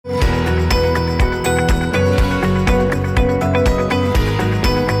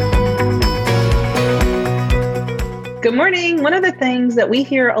Good morning. One of the things that we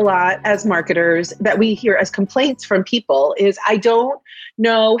hear a lot as marketers, that we hear as complaints from people is, I don't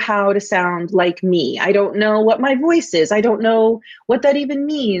know how to sound like me. I don't know what my voice is. I don't know what that even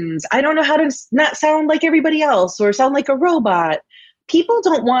means. I don't know how to not sound like everybody else or sound like a robot. People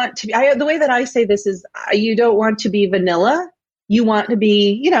don't want to be, the way that I say this is, you don't want to be vanilla. You want to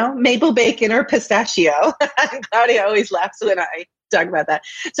be, maple bacon or pistachio. Claudia always laughs when I talk about that.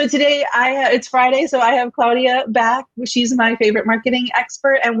 So today it's Friday, so I have Claudia back. She's my favorite marketing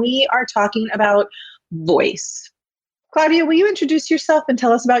expert, and we are talking about voice. Claudia, will you introduce yourself and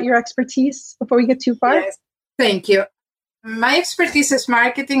tell us about your expertise before we get too far? Yes, thank you. My expertise is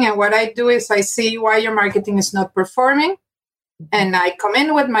marketing, and what I do is I see why your marketing is not performing, and I come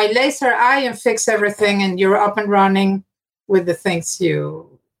in with my laser eye and fix everything, and you're up and running with the things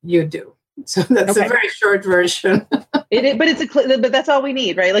you do. So that's a very short version. But that's all we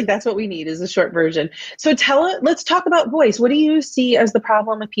need, right? Like that's what we need is a short version. So let's talk about voice. What do you see as the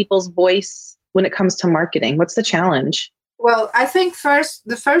problem with people's voice when it comes to marketing? What's the challenge? Well, I think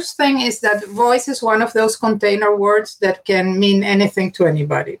the first thing is that voice is one of those container words that can mean anything to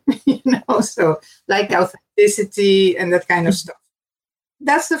anybody, so like authenticity and that kind of stuff.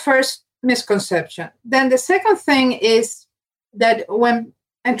 That's the first misconception. Then the second thing is that when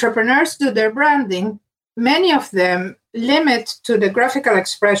entrepreneurs do their branding, many of them limit to the graphical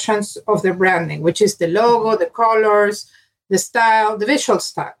expressions of their branding, which is the logo, the colors, the style, the visual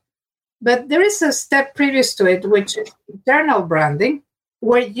style. But there is a step previous to it, which is internal branding,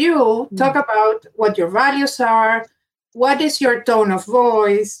 where you talk about what your values are, what is your tone of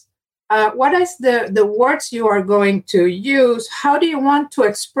voice, what is the words you are going to use, how do you want to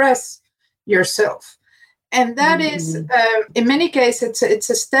express yourself. And that is, in many cases, it's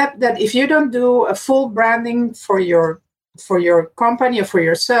a step that if you don't do a full branding for your company or for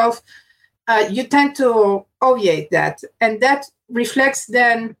yourself, you tend to obviate that. And that reflects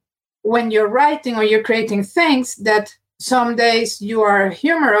then when you're writing or you're creating things that some days you are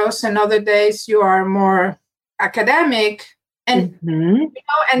humorous and other days you are more academic. And,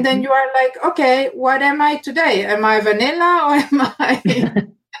 and then you are like, okay, what am I today? Am I vanilla or am I...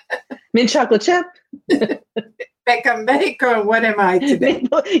 mint chocolate chip? Bacon bacon, what am I today?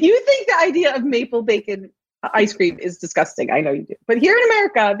 You think the idea of maple bacon ice cream is disgusting. I know you do. But here in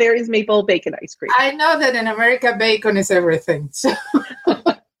America, there is maple bacon ice cream. I know that in America, bacon is everything. So.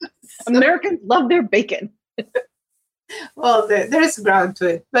 Americans love their bacon. Well, there's ground to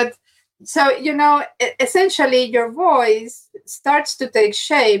it. But so, essentially your voice starts to take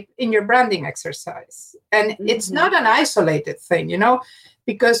shape in your branding exercise. And it's not an isolated thing,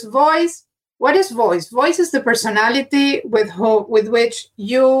 because voice, what is voice? Voice is the personality with which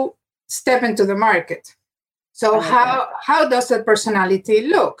you step into the market. So how does that personality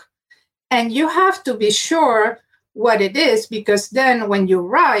look? And you have to be sure what it is, because then when you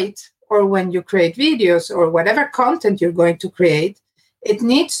write or when you create videos or whatever content you're going to create, it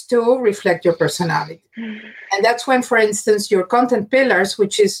needs to reflect your personality. And that's when, for instance, your content pillars,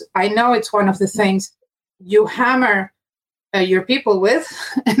 which is, I know it's one of the things you hammer your people with,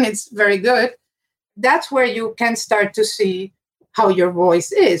 and it's very good. That's where you can start to see how your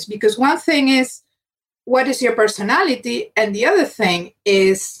voice is. Because one thing is, what is your personality? And the other thing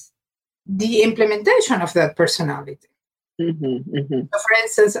is the implementation of that personality. So for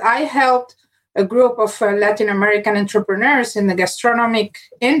instance, I helped a group of Latin American entrepreneurs in the gastronomic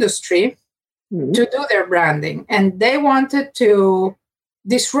industry to do their branding. And they wanted to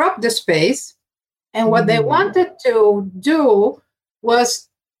disrupt the space. And what they wanted to do was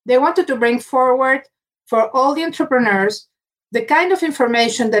they wanted to bring forward for all the entrepreneurs the kind of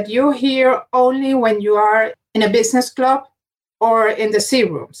information that you hear only when you are in a business club or in the sea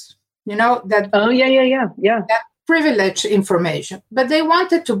rooms. That that privileged information. But they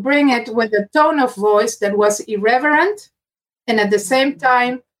wanted to bring it with a tone of voice that was irreverent and at the same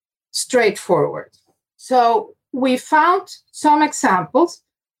time straightforward. So we found some examples.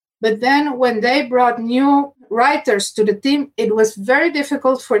 But then when they brought new writers to the team, it was very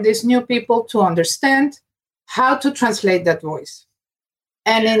difficult for these new people to understand how to translate that voice.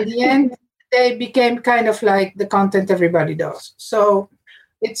 And in the end, they became kind of like the content everybody does. So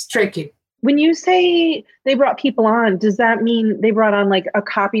it's tricky. When you say they brought people on, does that mean they brought on like a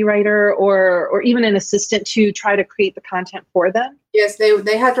copywriter or even an assistant to try to create the content for them? Yes,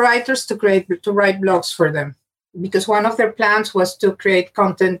 they had writers to write blogs for them. Because one of their plans was to create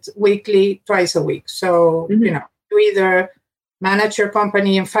content weekly, twice a week. So, you either manage your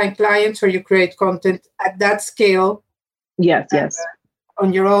company and find clients or you create content at that scale. Yes.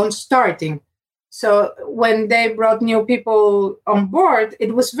 On your own starting. So when they brought new people on board,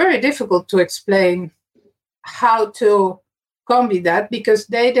 it was very difficult to explain how to combat that because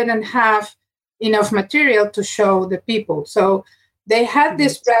they didn't have enough material to show the people. So they had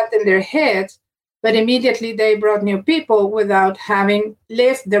this brand in their head, but immediately they brought new people without having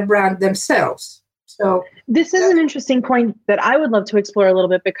lived the brand themselves. So this is an interesting point that I would love to explore a little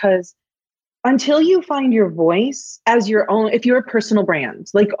bit, because until you find your voice as your own, if you're a personal brand,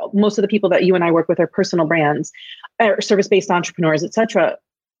 like most of the people that you and I work with are personal brands, or service-based entrepreneurs, et cetera,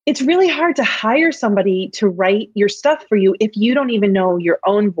 it's really hard to hire somebody to write your stuff for you if you don't even know your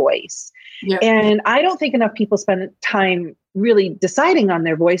own voice. Yeah. And I don't think enough people spend time really deciding on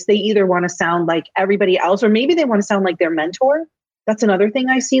their voice. They either want to sound like everybody else, or maybe they want to sound like their mentor. That's another thing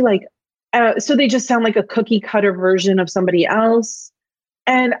I see. Like, so they just sound like a cookie cutter version of somebody else.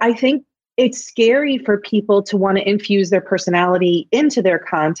 And I think it's scary for people to want to infuse their personality into their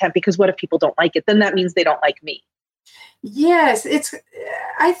content, because what if people don't like it? Then that means they don't like me. Yes,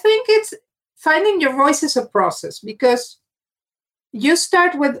 I think it's finding your voice is a process, because you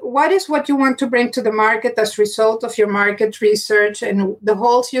start with what you want to bring to the market as a result of your market research and the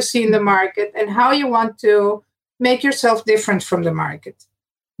holes you see in the market and how you want to make yourself different from the market.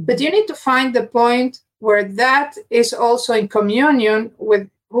 But you need to find the point where that is also in communion with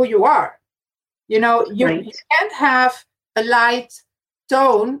who you are. You know, you can't have a light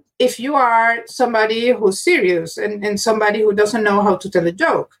tone if you are somebody who's serious and somebody who doesn't know how to tell a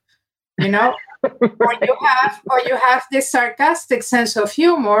joke, you know, or you have this sarcastic sense of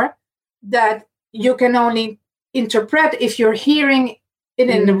humor that you can only interpret if you're hearing it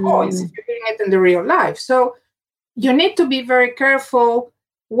in the voice, if you're hearing it in the real life. So you need to be very careful.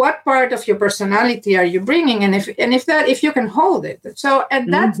 What part of your personality are you bringing, and if you can hold it? So,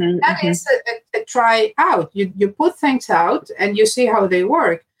 and that is a try out. You put things out and you see how they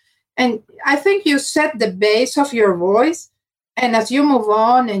work, and I think you set the base of your voice, and as you move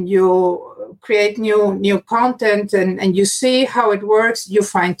on and you create new content and you see how it works, you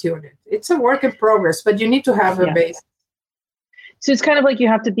fine tune it. It's a work in progress, but you need to have a base. So it's kind of like you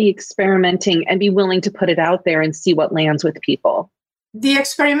have to be experimenting and be willing to put it out there and see what lands with people. The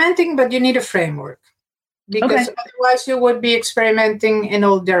experimenting, but you need a framework, because otherwise you would be experimenting in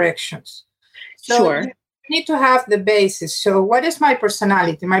all directions. So you need to have the basis. So what is my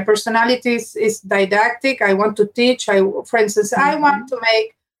personality? My personality is didactic. I want to teach. For instance, I want to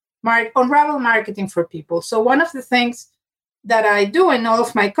make unravel marketing for people. So one of the things that I do in all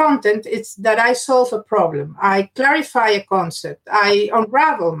of my content is that I solve a problem. I clarify a concept. I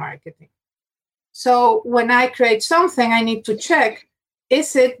unravel marketing. So when I create something, I need to check,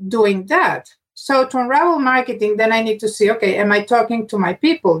 is it doing that? So to unravel marketing, then I need to see, okay, am I talking to my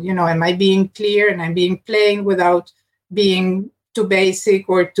people? You know, am I being clear and I'm being plain without being too basic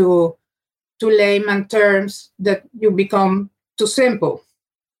or too layman terms that you become too simple?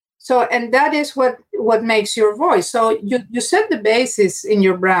 So, and that is what makes your voice. So you set the basis in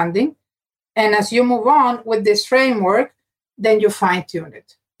your branding. And as you move on with this framework, then you fine tune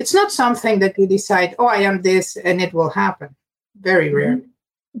it. It's not something that you decide, oh, I am this and it will happen. Very rare.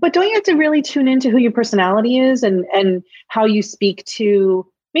 But don't you have to really tune into who your personality is and how you speak to,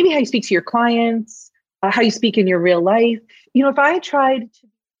 maybe how you speak to your clients, how you speak in your real life? You know, if I tried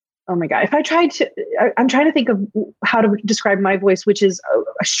to, I'm trying to think of how to describe my voice, which is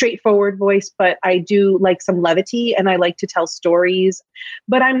a straightforward voice, but I do like some levity and I like to tell stories,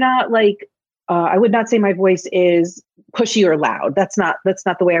 but I'm not like, I would not say my voice is pushy or loud. That's not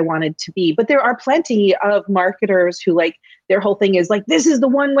the way I wanted to be. But there are plenty of marketers who like their whole thing is like, this is the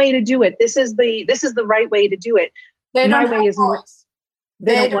one way to do it. This is the right way to do it. My way is more.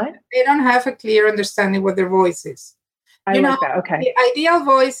 They don't have a clear understanding what their voice is. I like that. Okay. The ideal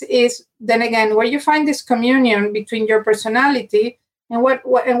voice is then again where you find this communion between your personality and what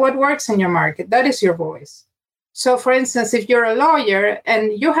works in your market. That is your voice. So, for instance, if you're a lawyer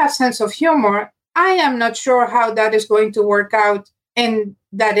and you have sense of humor, I am not sure how that is going to work out in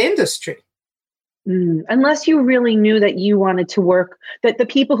that industry. Unless you really knew that you wanted to work, that the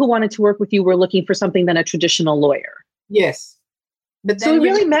people who wanted to work with you were looking for something than a traditional lawyer. Yes. But then so it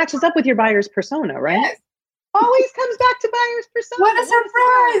really matches up with your buyer's persona, right? Yes. Always comes back to buyer's persona. What a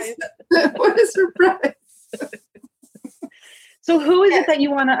surprise. What a surprise. So who is it that you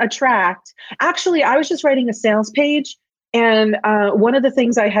want to attract? Actually, I was just writing a sales page, and one of the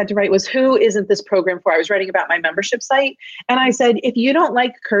things I had to write was, who isn't this program for? I was writing about my membership site, and I said, if you don't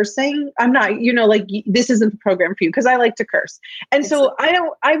like cursing, I'm not, this isn't the program for you, because I like to curse. And so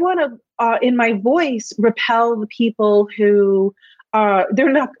I want to, in my voice, repel the people who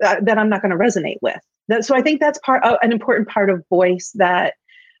that I'm not going to resonate with. So I think that's an important part of voice that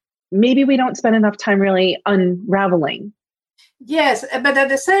maybe we don't spend enough time really unraveling. Yes, but at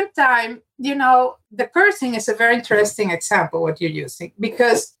the same time, the cursing is a very interesting example what you're using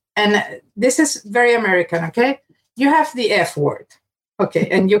because, and this is very American, okay? You have the F word, okay,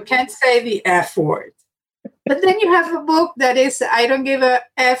 and you can't say the F word. But then you have a book that is, I don't give a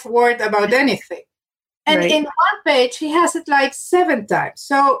F word about anything. And in one page, he has it like 7 times.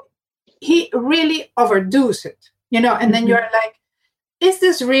 So he really overdoes it, and then you're like, is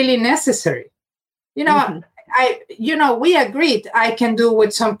this really necessary? We agreed I can do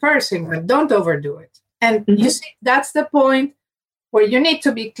with some cursing, but don't overdo it. And you see, that's the point where you need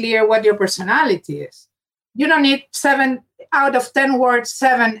to be clear what your personality is. You don't need 7 out of 10 words,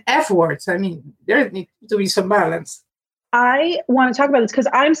 7 F words. I mean, there needs to be some balance. I want to talk about this because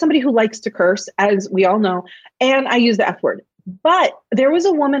I'm somebody who likes to curse, as we all know, and I use the F word. But there was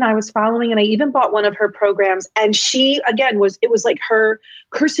a woman I was following, and I even bought one of her programs. And she, again, it was like her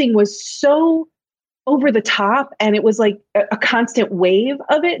cursing was so over the top, and it was like a constant wave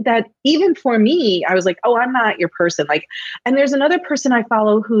of it that even for me, I was like, oh, I'm not your person. Like, and there's another person I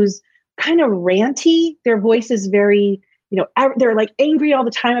follow who's kind of ranty. Their voice is very, they're like angry all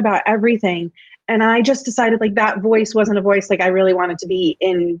the time about everything. And I just decided like that voice wasn't a voice like I really wanted to be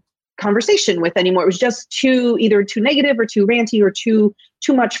in conversation with anymore. It was just either too negative or too ranty or too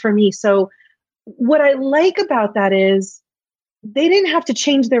much for me. So what I like about that is they didn't have to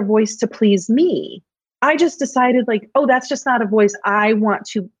change their voice to please me. I just decided like, oh, that's just not a voice I want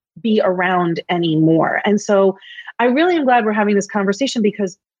to be around anymore. And so I really am glad we're having this conversation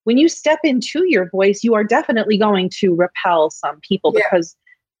because when you step into your voice, you are definitely going to repel some people because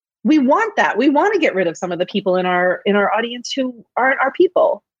we want that. We want to get rid of some of the people in our audience who aren't our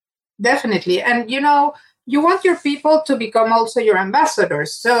people. Definitely. And, you want your people to become also your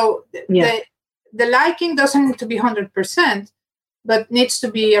ambassadors. So the liking doesn't need to be 100%, but needs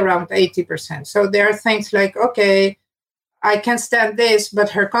to be around 80%. So there are things like, okay, I can stand this,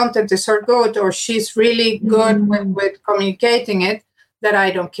 but her content is so good, or she's really good with communicating it, that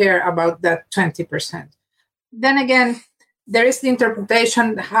I don't care about that 20%. Then again, there is the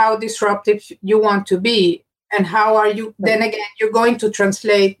interpretation, how disruptive you want to be, and how are you, then again, you're going to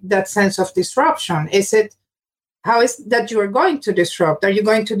translate that sense of disruption. How is that you are going to disrupt? Are you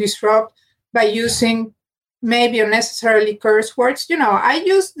going to disrupt by using maybe unnecessarily curse words? I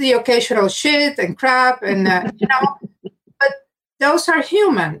use the occasional shit and crap and, but those are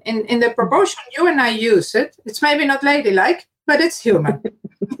human in the proportion you and I use it. It's maybe not ladylike, but it's human.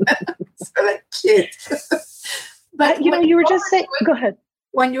 So like shit. But you were just saying, go ahead.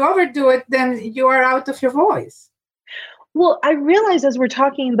 When you overdo it, then you are out of your voice. Well, I realize as we're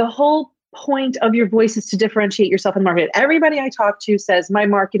talking, the whole point of your voice is to differentiate yourself in the market. Everybody I talk to says my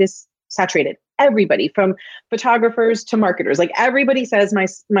market is saturated. Everybody, from photographers to marketers, like everybody says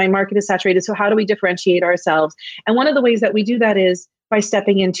my market is saturated. So how do we differentiate ourselves? And one of the ways that we do that is by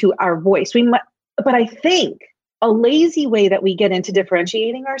stepping into our voice. But I think a lazy way that we get into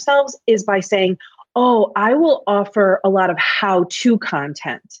differentiating ourselves is by saying, oh, I will offer a lot of how-to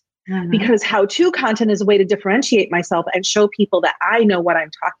content because how-to content is a way to differentiate myself and show people that I know what I'm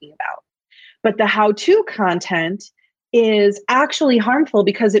talking about. But the how-to content is actually harmful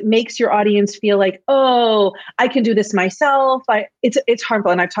because it makes your audience feel like, oh, I can do this myself. It's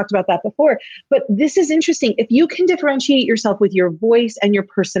harmful. And I've talked about that before. But this is interesting. If you can differentiate yourself with your voice and your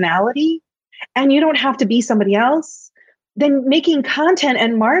personality, and you don't have to be somebody else, then making content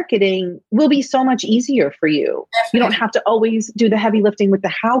and marketing will be so much easier for you. Definitely. You don't have to always do the heavy lifting with the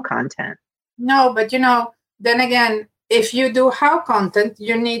how content. No, but then again, if you do how content,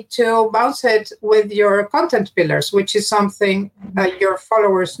 you need to bounce it with your content pillars, which is something your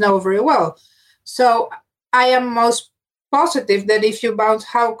followers know very well. So I am most positive that if you bounce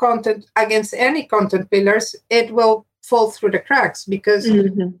how content against any content pillars, it will fall through the cracks because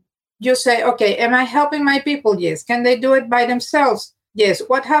you say, okay, am I helping my people? Yes. Can they do it by themselves? Yes.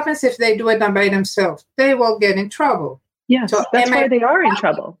 What happens if they do it by themselves? They will get in trouble. Yes, so that's why they are in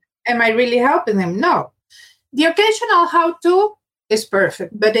trouble. Am I really helping them? No. The occasional how-to is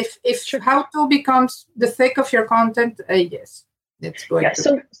perfect. But if how-to becomes the thick of your content, yes, it's going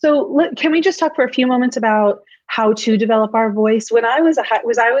to. So can we just talk for a few moments about how to develop our voice? When I was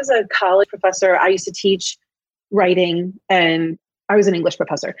a college professor, I used to teach writing, and I was an English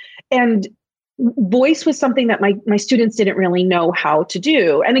professor, and voice was something that my students didn't really know how to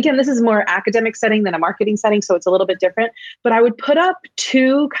do. And again, this is a more academic setting than a marketing setting, so it's a little bit different. But I would put up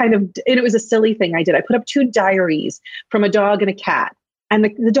and it was a silly thing I did. I put up 2 diaries from a dog and a cat. And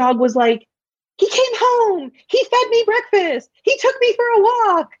the dog was like, he came home, he fed me breakfast, he took me for a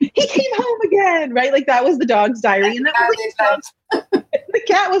walk, he came home again, right? Like that was the dog's diary. And that was like, the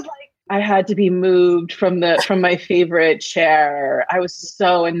cat was like, I had to be moved from my favorite chair. I was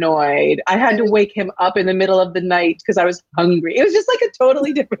so annoyed. I had to wake him up in the middle of the night because I was hungry. It was just like a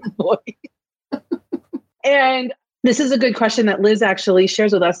totally different voice. And this is a good question that Liz actually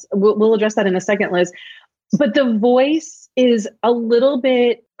shares with us. We'll address that in a second, Liz. But the voice is a little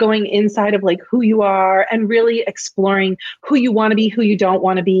bit going inside of like who you are and really exploring who you want to be, who you don't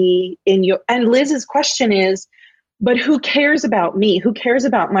want to be in your. And Liz's question is, but who cares about me? Who cares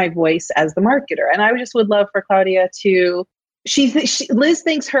about my voice as the marketer? And I just would love for Claudia to. Liz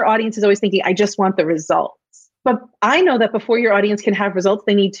thinks her audience is always thinking, I just want the results. But I know that before your audience can have results,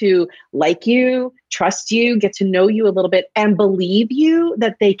 they need to like you, trust you, get to know you a little bit, and believe you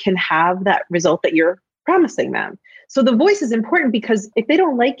that they can have that result that you're promising them. So the voice is important because if they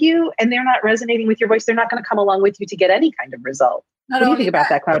don't like you and they're not resonating with your voice, they're not going to come along with you to get any kind of result. What do you think about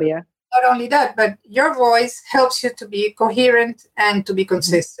that, Claudia? Not only that, but your voice helps you to be coherent and to be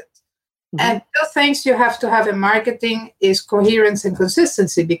consistent. Mm-hmm. And two things you have to have in marketing is coherence and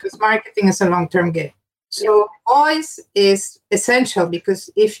consistency, because marketing is a long-term game. So voice is essential, because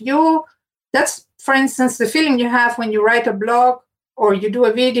that's, for instance, the feeling you have when you write a blog or you do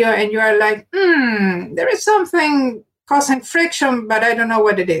a video and you are like, there is something causing friction, but I don't know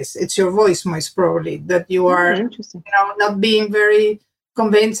what it is. It's your voice, most probably, that you are not being very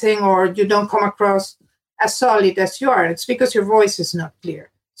convincing, or you don't come across as solid as you are. It's because your voice is not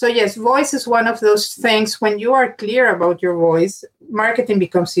clear. So yes, voice is one of those things. When you are clear about your voice, marketing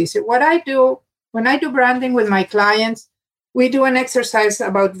becomes easier. What I do when I do branding with my clients, we do an exercise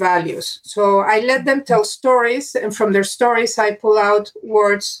about values. So I let them tell stories, and from their stories, I pull out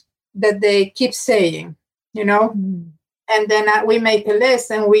words that they keep saying, and then we make a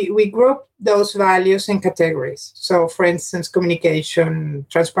list, and we group those values in categories. So for instance, communication,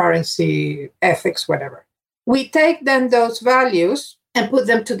 transparency, ethics, whatever. We take then those values and put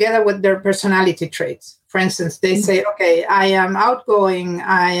them together with their personality traits. For instance, they say, okay, I am outgoing,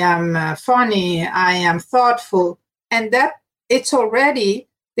 I am funny, I am thoughtful. And that it's already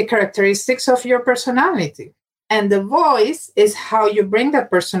the characteristics of your personality. And the voice is how you bring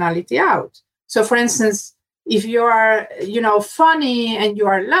that personality out. So for instance, if you are, funny and you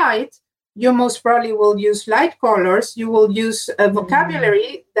are light, you most probably will use light colors. You will use a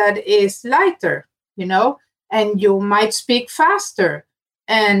vocabulary that is lighter, and you might speak faster.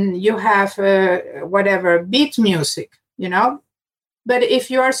 And you have beat music, But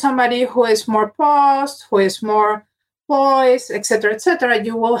if you are somebody who is more paused, who is more poised, etc.,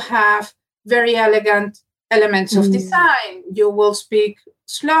 you will have very elegant elements of design. You will speak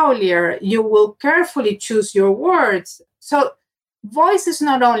slowly. You will carefully choose your words. So voice is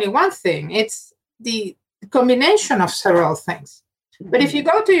not only one thing. It's the combination of several things. But if you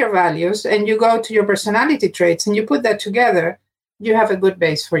go to your values and you go to your personality traits and you put that together, you have a good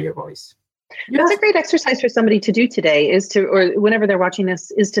base for your voice. That's a great exercise for somebody to do today, or whenever they're watching this,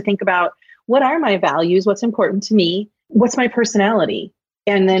 is to think about, what are my values? What's important to me? What's my personality?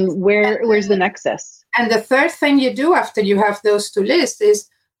 And then where's the nexus? And the third thing you do after you have those two lists is,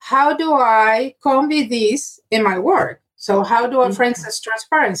 how do I combine these in my work? So how do I, for instance,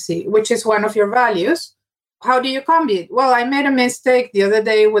 transparency, which is one of your values, how do you combine it? Well, I made a mistake the other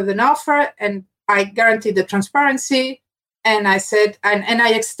day with an offer, and I guaranteed the transparency. And I said, and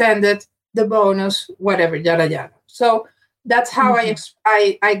I extended the bonus, whatever, yada, yada. So that's how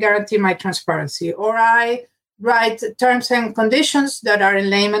I guarantee my transparency. Or I write terms and conditions that are in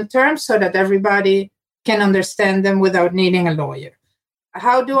layman terms so that everybody can understand them without needing a lawyer.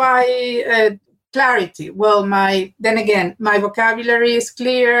 How do I, clarity? Well, my vocabulary is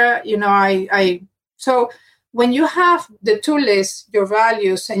clear. So when you have the two lists, your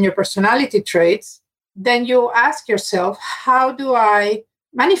values and your personality traits, then you ask yourself, how do I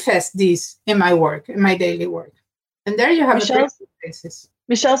manifest these in my work, in my daily work? And there you have a basis.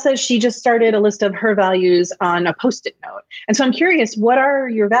 Michelle says she just started a list of her values on a Post-it note. And so I'm curious, what are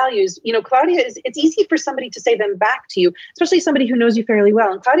your values? Claudia, it's easy for somebody to say them back to you, especially somebody who knows you fairly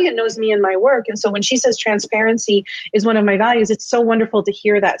well. And Claudia knows me and my work. And so when she says transparency is one of my values, it's so wonderful to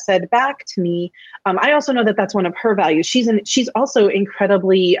hear that said back to me. I also know that that's one of her values. She's also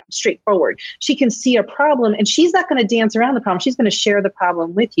incredibly straightforward. She can see a problem and she's not going to dance around the problem. She's going to share the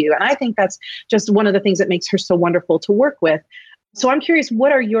problem with you. And I think that's just one of the things that makes her so wonderful to work with. So I'm curious,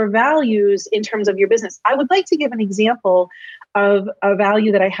 what are your values in terms of your business? I would like to give an example of a value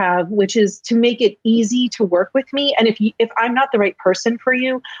that I have, which is to make it easy to work with me. And if I'm not the right person for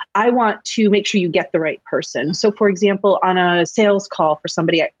you, I want to make sure you get the right person. So for example, on a sales call for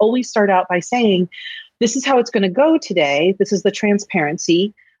somebody, I always start out by saying, this is how it's going to go today. This is the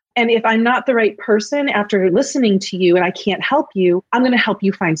transparency. And if I'm not the right person after listening to you and I can't help you, I'm going to help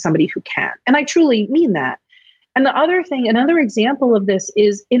you find somebody who can. And I truly mean that. And the other thing, another example of this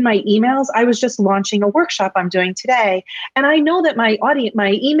is in my emails. I was just launching a workshop I'm doing today. And I know that my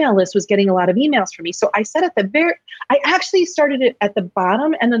email list was getting a lot of emails from me. So I said I actually started it at the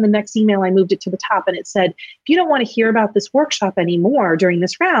bottom. And then the next email, I moved it to the top. And it said, if you don't want to hear about this workshop anymore during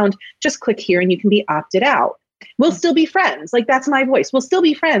this round, just click here and you can be opted out. We'll still be friends. Like, that's my voice. We'll still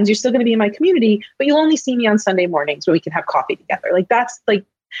be friends. You're still going to be in my community, but you'll only see me on Sunday mornings where we can have coffee together. Like, that's like,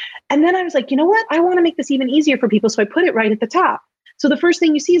 and then I was like, you know what? I want to make this even easier for people. So I put it right at the top. So the first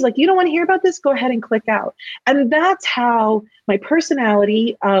thing you see is like, you don't want to hear about this? Go ahead and click out. And that's how my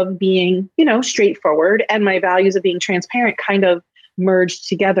personality of being, straightforward and my values of being transparent kind of merged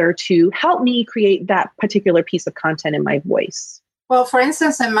together to help me create that particular piece of content in my voice. Well, for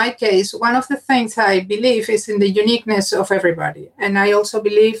instance, in my case, one of the things I believe is in the uniqueness of everybody. And I also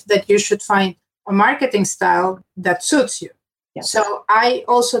believe that you should find a marketing style that suits you. Yes. So I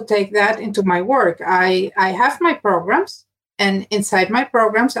also take that into my work. I have my programs, and inside my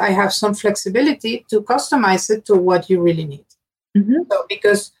programs, I have some flexibility to customize it to what you really need. Mm-hmm. So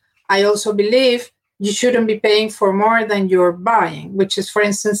because I also believe you shouldn't be paying for more than you're buying, which is, for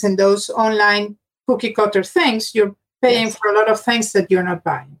instance, in those online cookie cutter things, you're paying yes. for a lot of things that you're not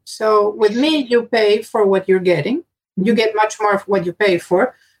buying. So with me, you pay for what you're getting. You get much more of what you pay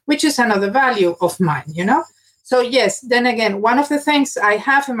for, which is another value of mine, So yes, then again, one of the things I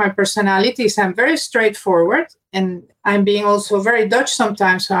have in my personality is I'm very straightforward, and I'm being also very Dutch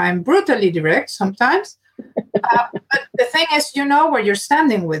sometimes, so I'm brutally direct sometimes. But the thing is, where you're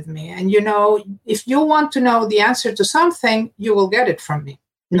standing with me, and if you want to know the answer to something, you will get it from me.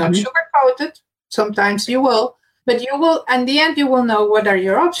 Mm-hmm. Not sugar-coated, sometimes you will, but you will, in the end, you will know what are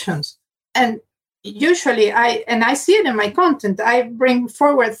your options. And usually I see it in my content, I bring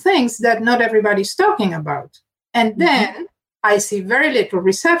forward things that not everybody's talking about. And then I see very little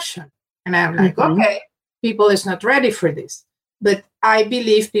reception. And I'm like, okay, people is not ready for this. But I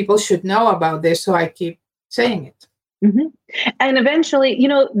believe people should know about this. So I keep saying it. Mm-hmm. And eventually,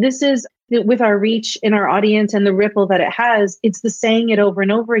 this is with our reach in our audience and the ripple that it has, it's the saying it over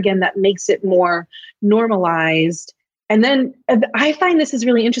and over again that makes it more normalized. And then I find this is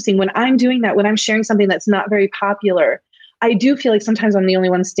really interesting when I'm doing that, when I'm sharing something that's not very popular. I do feel like sometimes I'm the only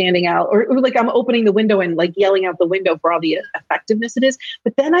one standing out, or like I'm opening the window and like yelling out the window for all the effectiveness it is.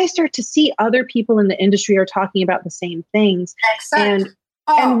 But then I start to see other people in the industry are talking about the same things. Exactly.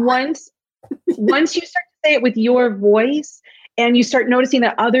 And once you start to say it with your voice and you start noticing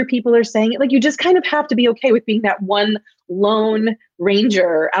that other people are saying it, like, you just kind of have to be okay with being that one lone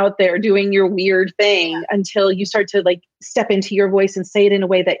ranger out there doing your weird thing until you start to like step into your voice and say it in a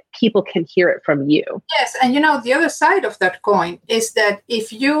way that people can hear it from you. Yes. And the other side of that coin is that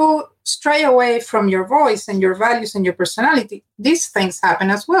if you stray away from your voice and your values and your personality, these things happen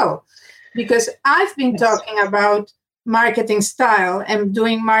as well. Because I've been talking about marketing style and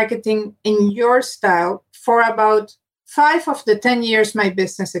doing marketing in your style for about 5 of the 10 years my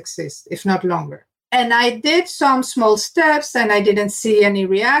business exists, if not longer. And I did some small steps and I didn't see any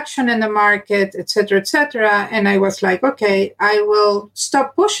reaction in the market, et cetera, et cetera. And I was like, okay, I will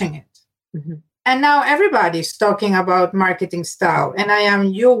stop pushing it. Mm-hmm. And now everybody's talking about marketing style. And I am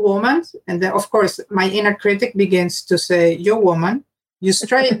your woman. And then, of course, my inner critic begins to say, you woman, you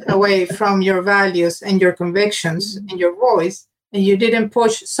strayed away from your values and your convictions and your voice, and you didn't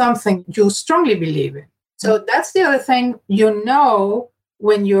push something you strongly believe in. So that's the other thing,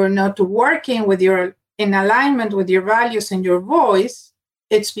 when you're not working in alignment with your values and your voice,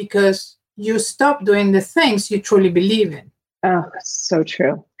 it's because you stop doing the things you truly believe in. Oh, that's so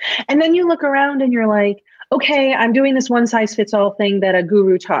true. And then you look around and you're like, okay, I'm doing this one size fits all thing that a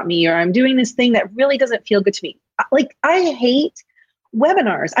guru taught me, or I'm doing this thing that really doesn't feel good to me. Like, I hate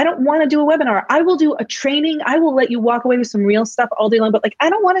webinars. I don't want to do a webinar. I will do a training. I will let you walk away with some real stuff all day long, but like, I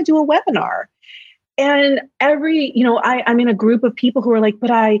don't want to do a webinar. And I'm in a group of people who are like,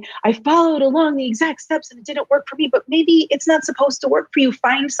 but I followed along the exact steps and it didn't work for me, but maybe it's not supposed to work for you.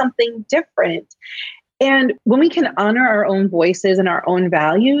 Find something different. And when we can honor our own voices and our own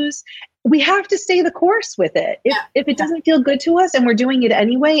values, we have to stay the course with it. If it doesn't feel good to us and we're doing it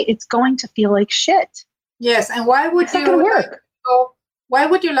anyway, it's going to feel like shit. Yes. And why would why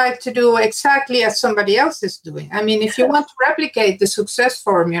would you like to do exactly as somebody else is doing? I mean, if you want to replicate the success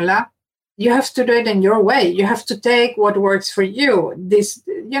formula, you have to do it in your way. You have to take what works for you. The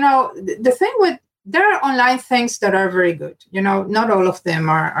thing with, there are online things that are very good. Not all of them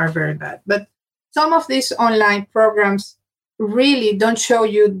are very bad. But some of these online programs really don't show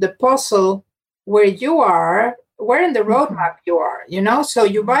you the puzzle where you are where in the roadmap you are, So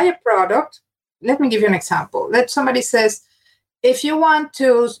you buy a product. Let me give you an example. Let somebody says, if you want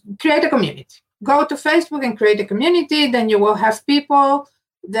to create a community, go to Facebook and create a community, then you will have people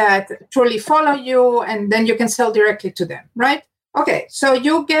that truly follow you, and then you can sell directly to them, right? Okay, so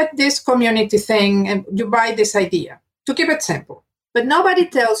you get this community thing and you buy this idea, to keep it simple. But nobody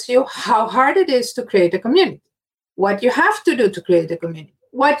tells you how hard it is to create a community, what you have to do to create a community,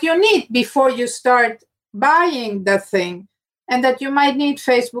 what you need before you start buying that thing, and that you might need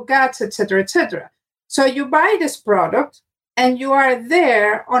Facebook ads, etc., etc. So you buy this product, and you are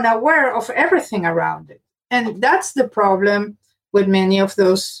there unaware of everything around it. And that's the problem with many of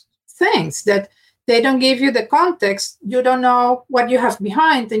those things, that they don't give you the context. You don't know what you have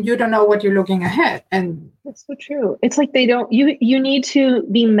behind, and you don't know what you're looking ahead. And that's so true. It's like you need to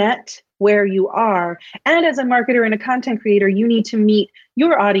be met where you are. And as a marketer and a content creator, you need to meet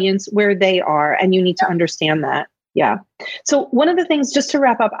your audience where they are, and you need to understand that. Yeah. So one of the things, just to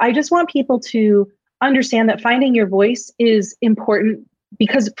wrap up, I just want people to understand that finding your voice is important,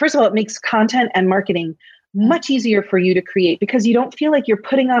 because first of all, it makes content and marketing much easier for you to create, because you don't feel like you're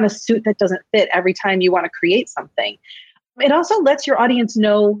putting on a suit that doesn't fit every time you want to create something. It also lets your audience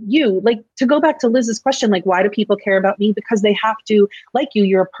know you. Like, to go back to Liz's question, like, why do people care about me? Because they have to like you.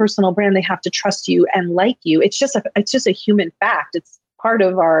 You're a personal brand. They have to trust you and like you. It's just a human fact. It's part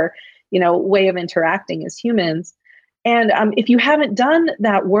of our, way of interacting as humans. And if you haven't done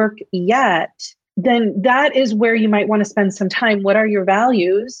that work yet, then that is where you might want to spend some time. What are your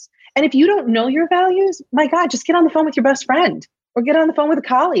values? And if you don't know your values, my God, just get on the phone with your best friend, or get on the phone with a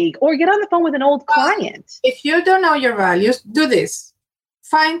colleague, or get on the phone with an old client. If you don't know your values, do this.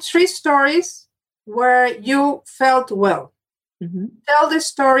 Find 3 stories where you felt well. Mm-hmm. Tell the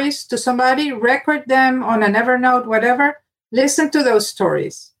stories to somebody, record them on an Evernote, whatever. Listen to those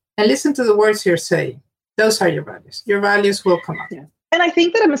stories and listen to the words you're saying. Those are your values. Your values will come up. Yeah. And I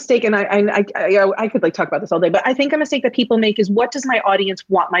think that a mistake, and I could talk about this all day, but I think a mistake that people make is, what does my audience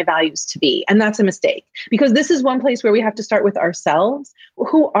want my values to be? And that's a mistake, because this is one place where we have to start with ourselves.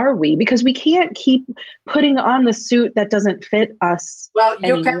 Who are we? Because we can't keep putting on the suit that doesn't fit us. Well,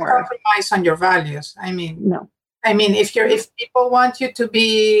 you can compromise on your values. No. If people want you to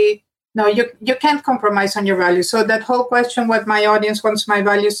be, no, you can't compromise on your values. So that whole question, what my audience wants my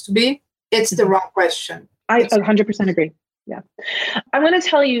values to be, it's the wrong question. I 100% agree. Yeah. I want to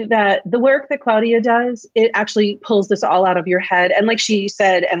tell you that the work that Claudia does, it actually pulls this all out of your head. And like she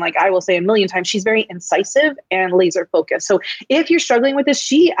said, and like I will say a million times, she's very incisive and laser focused. So if you're struggling with this,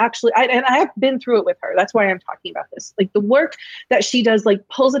 she actually, and I have been through it with her. That's why I'm talking about this. Like, the work that she does, like,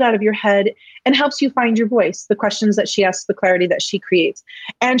 pulls it out of your head and helps you find your voice, the questions that she asks, the clarity that she creates.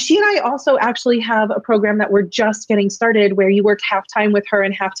 And she and I also actually have a program that we're just getting started, where you work half time with her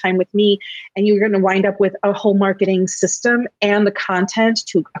and half time with me. And you're going to wind up with a whole marketing system and the content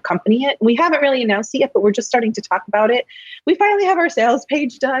to accompany it. We haven't really announced it yet, but we're just starting to talk about it. We finally have our sales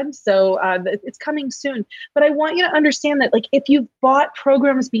page done, so it's coming soon. But I want you to understand that, like, if you've bought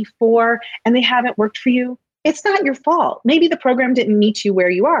programs before and they haven't worked for you, it's not your fault. Maybe the program didn't meet you where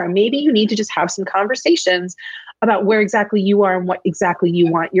you are. Maybe you need to just have some conversations about where exactly you are and what exactly you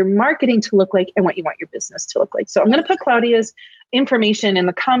want your marketing to look like and what you want your business to look like. So I'm going to put Claudia's information in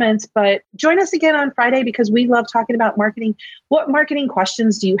the comments, but join us again on Friday, because we love talking about marketing. What marketing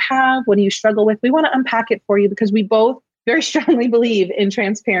questions do you have? What do you struggle with? We want to unpack it for you, because we both very strongly believe in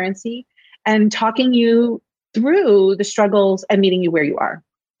transparency and talking you through the struggles and meeting you where you are.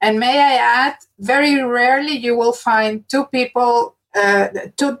 And may I add, very rarely you will find 2 people,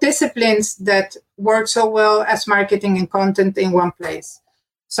 2 disciplines that work so well as marketing and content in one place.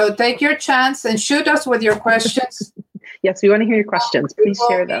 So take your chance and shoot us with your questions. Yes, we want to hear your questions. Please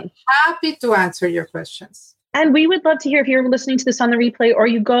share them. Happy to answer your questions. And we would love to hear, if you're listening to this on the replay, or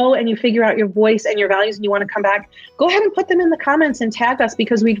you go and you figure out your voice and your values and you want to come back, go ahead and put them in the comments and tag us,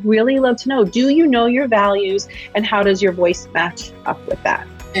 because we'd really love to know, do you know your values, and how does your voice match up with that?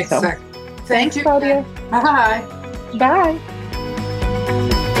 Exactly. So, thanks, Claudia. Bye. Bye.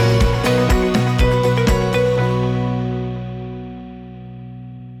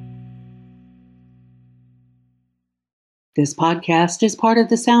 This podcast is part of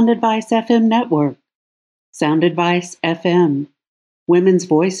the Sound Advice FM network. Sound Advice FM. Women's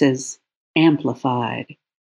voices amplified.